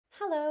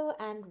Hello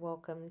and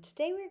welcome.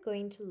 Today we're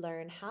going to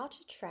learn how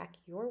to track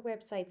your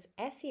website's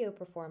SEO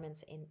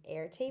performance in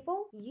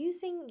Airtable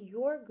using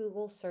your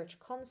Google Search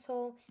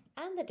Console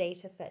and the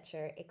Data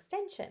Fetcher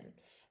extension.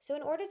 So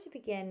in order to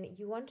begin,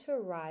 you want to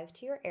arrive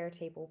to your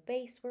Airtable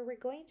base where we're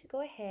going to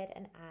go ahead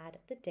and add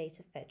the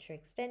Data Fetcher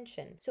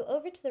extension. So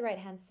over to the right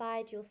hand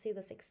side, you'll see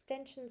this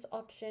extensions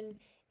option.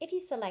 If you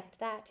select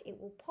that, it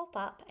will pop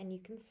up and you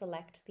can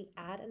select the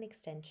Add an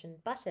Extension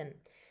button.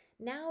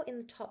 Now in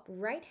the top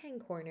right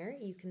hand corner,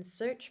 you can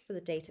search for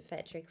the Data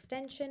Fetcher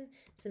extension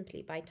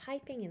simply by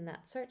typing in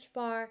that search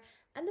bar,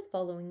 and the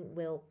following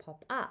will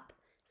pop up.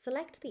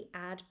 Select the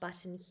Add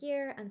button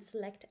here and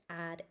select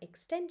Add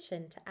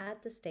Extension to add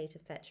this Data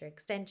Fetcher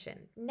extension.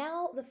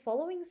 Now the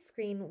following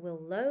screen will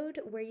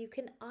load where you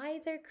can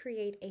either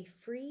create a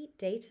free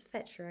Data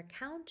Fetcher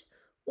account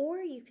or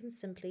you can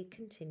simply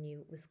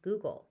continue with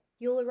Google.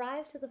 You'll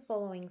arrive to the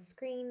following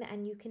screen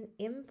and you can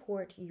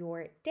import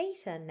your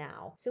data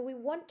now. So we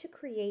want to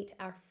create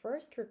our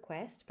first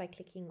request by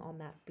clicking on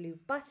that blue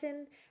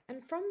button,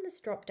 and from this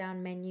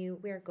drop-down menu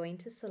we are going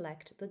to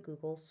select the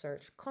Google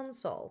Search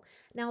Console.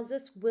 Now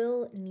this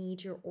will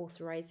need your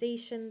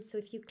authorization, so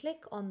if you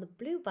click on the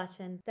blue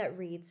button that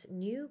reads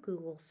New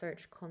Google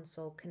Search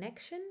Console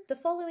Connection, the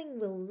following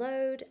will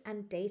load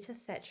and Data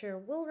Fetcher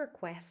will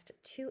request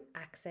to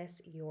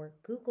access your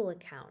Google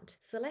account.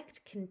 Select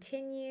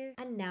Continue,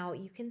 and now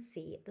you can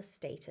see the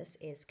status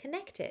is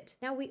connected.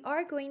 Now we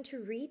are going to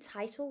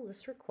retitle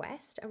this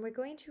request, and we're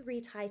going to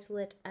retitle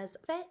it as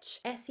Fetch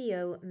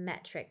SEO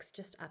Metrics,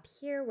 just up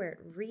here where it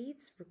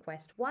reads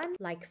Request 1,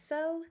 like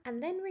so,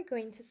 and then we're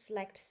going to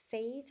select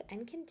Save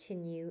and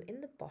Continue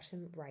in the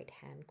bottom right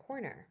hand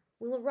corner.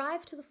 We'll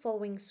arrive to the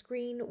following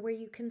screen where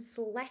you can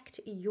select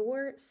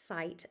your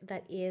site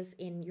that is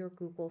in your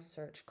Google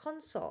Search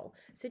Console.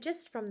 So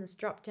just from this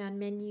drop-down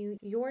menu,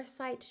 your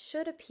site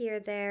should appear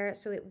there,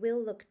 so it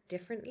will look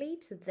differently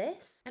to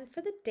this. And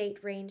for the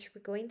date range,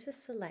 we're going to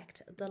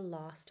select the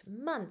last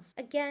month.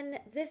 Again,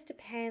 this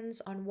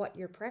depends on what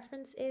your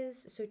preference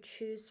is, so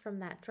choose from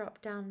that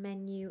drop-down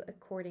menu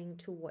according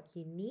to what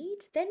you need.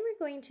 Then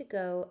we're going to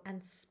go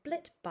and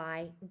split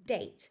by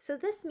date. So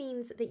this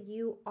means that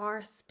you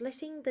are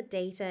splitting the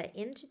data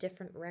into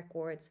different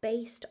records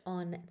based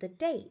on the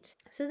date.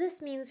 So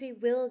this means we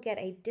will get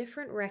a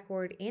different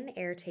record in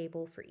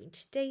Airtable for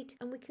each date,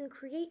 and we can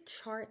create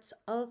charts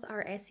of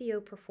our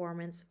SEO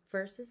performance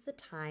versus the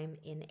time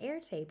in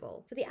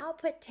Airtable. For the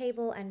output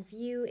table and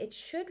view, it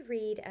should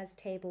read as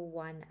table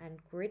 1 and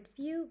grid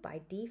view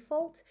by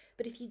default,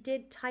 but if you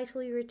did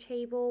title your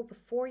table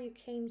before you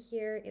came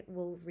here, it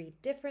will read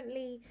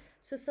differently.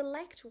 So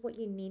select what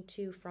you need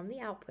to from the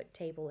output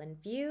table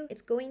and view.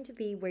 It's going to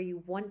be where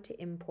you want to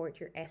import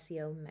your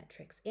SEO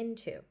metrics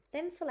into.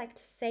 Then select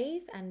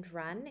Save and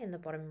Run in the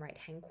bottom right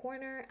hand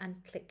corner and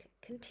click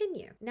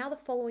Continue. Now the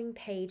following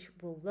page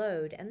will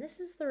load, and this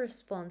is the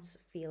response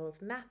field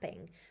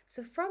mapping.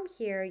 So from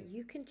here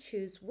you can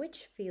choose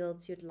which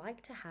fields you'd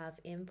like to have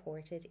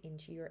imported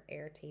into your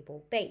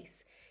Airtable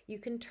base. You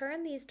can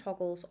turn these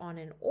toggles on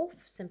and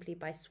off simply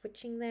by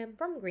switching them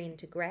from green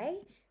to gray.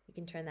 You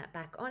can turn that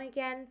back on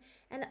again,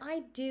 and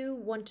I do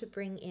want to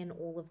bring in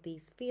all of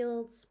these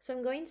fields, so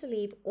I'm going to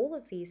leave all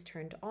of these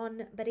turned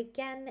on, but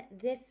again,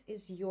 this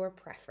is your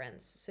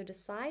preference, so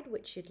decide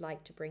which you'd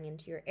like to bring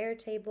into your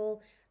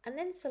Airtable and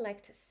then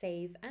select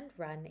Save and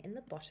Run in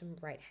the bottom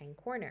right hand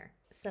corner.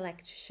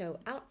 Select Show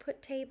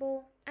Output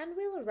Table, and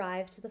we'll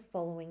arrive to the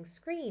following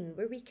screen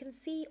where we can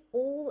see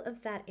all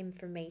of that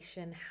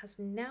information has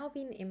now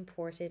been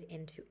imported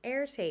into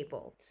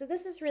Airtable. So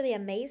this is really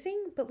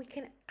amazing, but we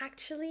can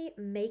actually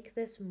make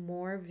this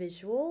more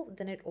visual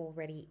than it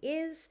already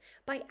is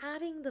by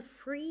adding the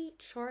free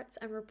Charts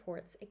and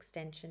Reports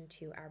extension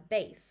to our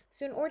base.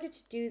 So in order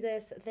to do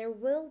this, there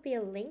will be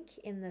a link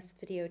in this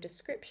video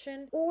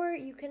description, or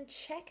you can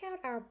check out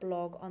our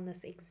blog on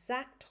this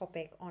exact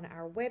topic on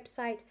our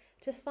website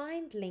to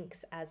find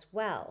links as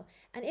well.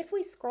 And if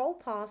we scroll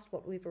past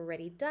what we've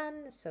already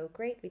done, so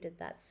great, we did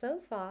that so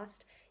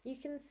fast, you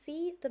can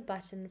see the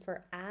button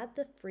for Add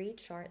the Free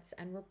Charts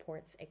and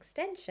Reports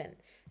extension.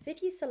 So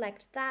if you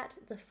select that,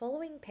 the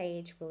following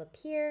page will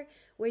appear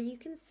where you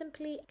can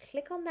simply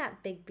click on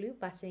that big blue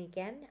button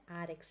again,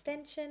 Add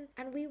Extension,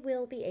 and we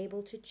will be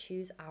able to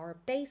choose our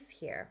base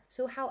here.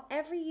 So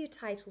however you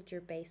titled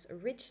your base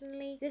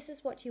originally, this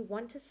is what you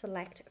want to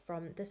select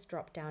from this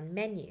drop-down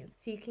menu.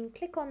 So you can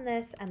click on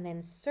this and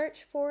then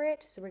search for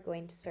it. So we're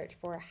going to search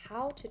for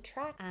how to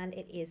track, and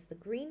it is the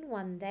green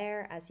one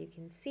there, as you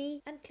can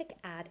see, and click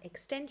Add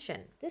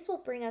Extension. This will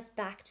bring us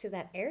back to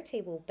that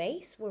Airtable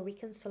base where we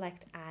can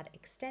select Add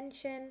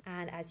Extension,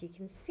 and as you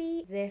can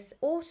see, this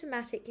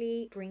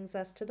automatically brings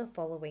us to the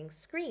following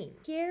screen.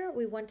 Here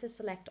we want to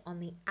select on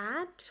the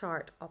Add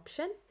Chart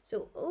option.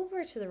 So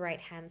over to the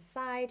right hand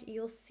side,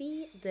 you'll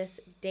see this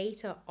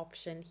data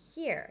option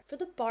here. For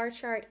the bar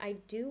chart, I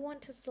do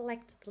want to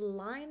select the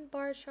line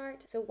bar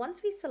chart. So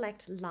once we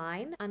select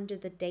line under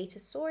the data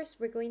source,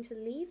 we're going to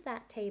leave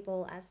that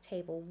table as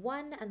table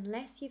 1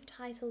 unless you've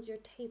titled your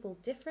table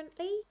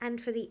differently.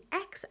 And for the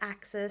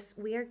x-axis,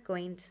 we are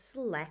going to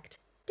select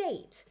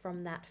date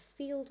from that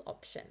field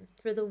option.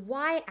 For the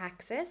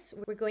y-axis,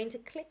 we're going to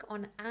click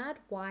on Add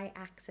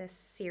Y-axis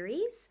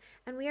Series,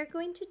 and we are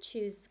going to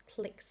choose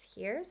clicks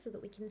here so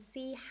that we can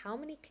see how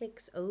many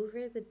clicks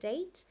over the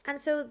date. And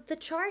so the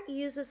chart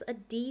uses a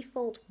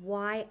default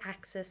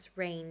y-axis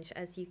range,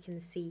 as you can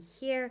see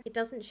here. It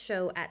doesn't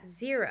show at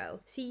 0.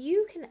 So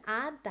you can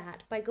add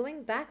that by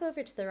going back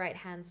over to the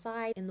right-hand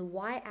side in the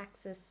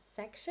y-axis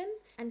section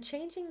and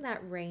changing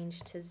that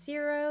range to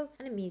 0,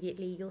 and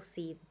immediately you'll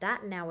see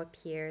that now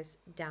appears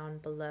down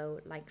below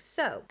like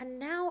so. And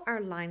now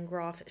our line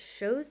graph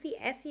shows the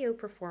SEO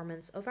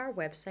performance of our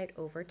website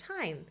over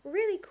time.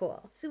 Really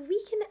cool. So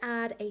we can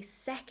add a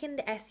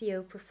second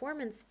SEO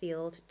performance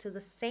field to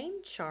the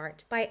same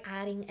chart by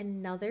adding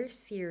another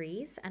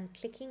series and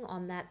clicking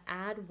on that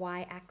Add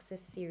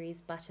Y-axis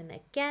Series button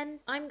again.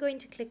 I'm going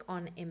to click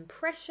on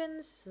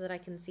Impressions so that I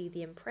can see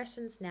the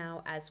impressions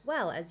now as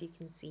well, as you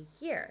can see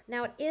here.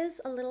 Now it is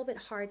a little bit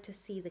hard to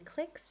see the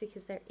clicks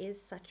because there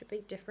is such a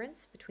big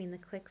difference between the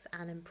clicks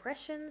and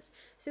impressions.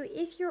 So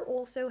if you're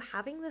also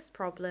having this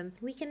problem,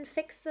 we can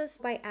fix this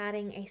by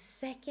adding a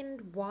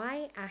second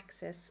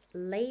y-axis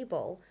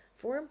label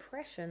for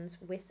impressions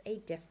with a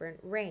different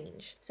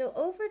range. So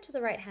over to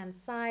the right hand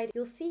side,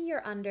 you'll see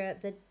you're under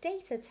the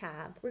data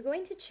tab. We're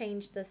going to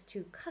change this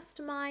to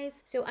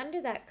customize. So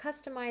under that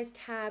customize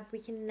tab, we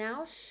can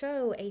now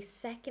show a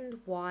second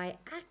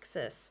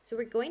y-axis. So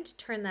we're going to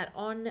turn that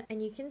on,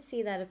 and you can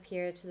see that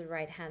appear to the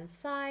right hand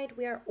side.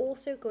 We are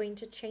also going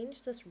to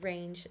change this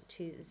range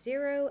to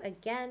 0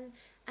 again.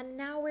 And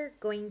now we're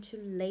going to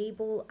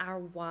label our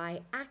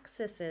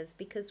y-axes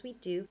because we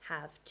do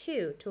have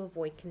two to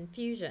avoid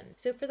confusion.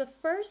 So for the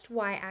first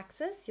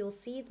y-axis, you'll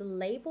see the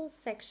labels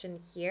section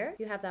here.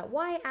 You have that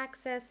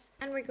y-axis,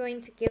 and we're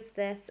going to give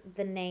this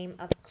the name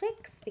of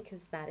clicks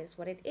because that is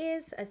what it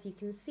is. As you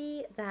can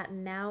see, that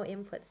now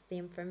inputs the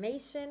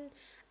information.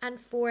 And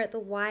for the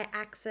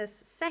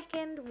y-axis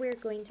second, we're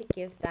going to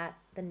give that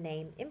the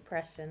name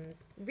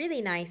impressions.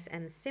 Really nice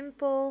and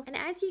simple. And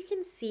as you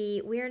can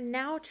see, we are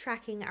now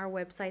tracking our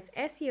website's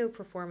SEO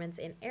performance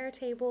in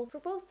Airtable for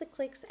both the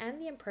clicks and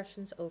the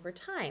impressions over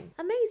time.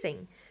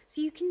 Amazing.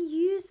 So you can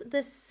use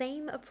the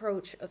same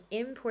approach of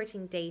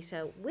importing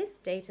data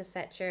with Data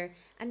Fetcher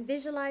and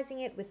visualizing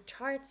it with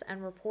charts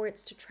and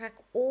reports to track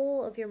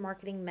all of your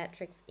marketing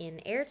metrics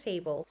in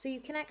Airtable. So you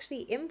can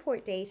actually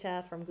import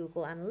data from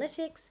Google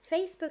Analytics,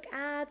 Facebook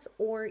ads,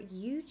 or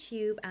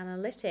YouTube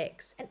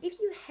Analytics. And if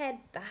you head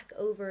back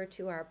over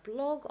to our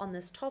blog on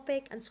this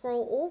topic and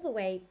scroll all the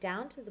way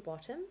down to the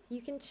bottom, you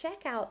can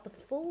check out the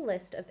full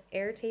list of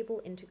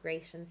Airtable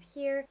integrations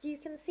here so you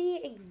can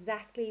see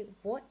exactly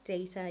what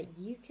data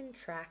you can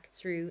track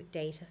through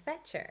Data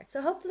Fetcher.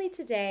 So hopefully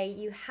today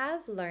you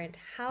have learned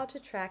how to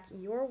track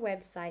your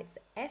website's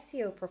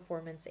SEO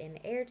performance in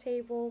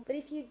Airtable. But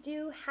if you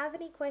do have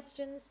any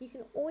questions, you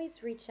can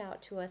always reach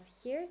out to us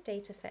here at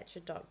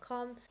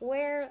datafetcher.com,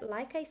 where,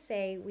 like I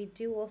say, we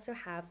do also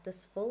have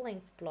this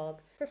full-length blog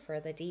for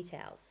further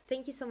details.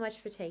 Thank you so much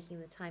for taking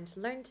the time to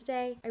learn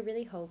today. I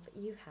really hope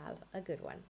you have a good one.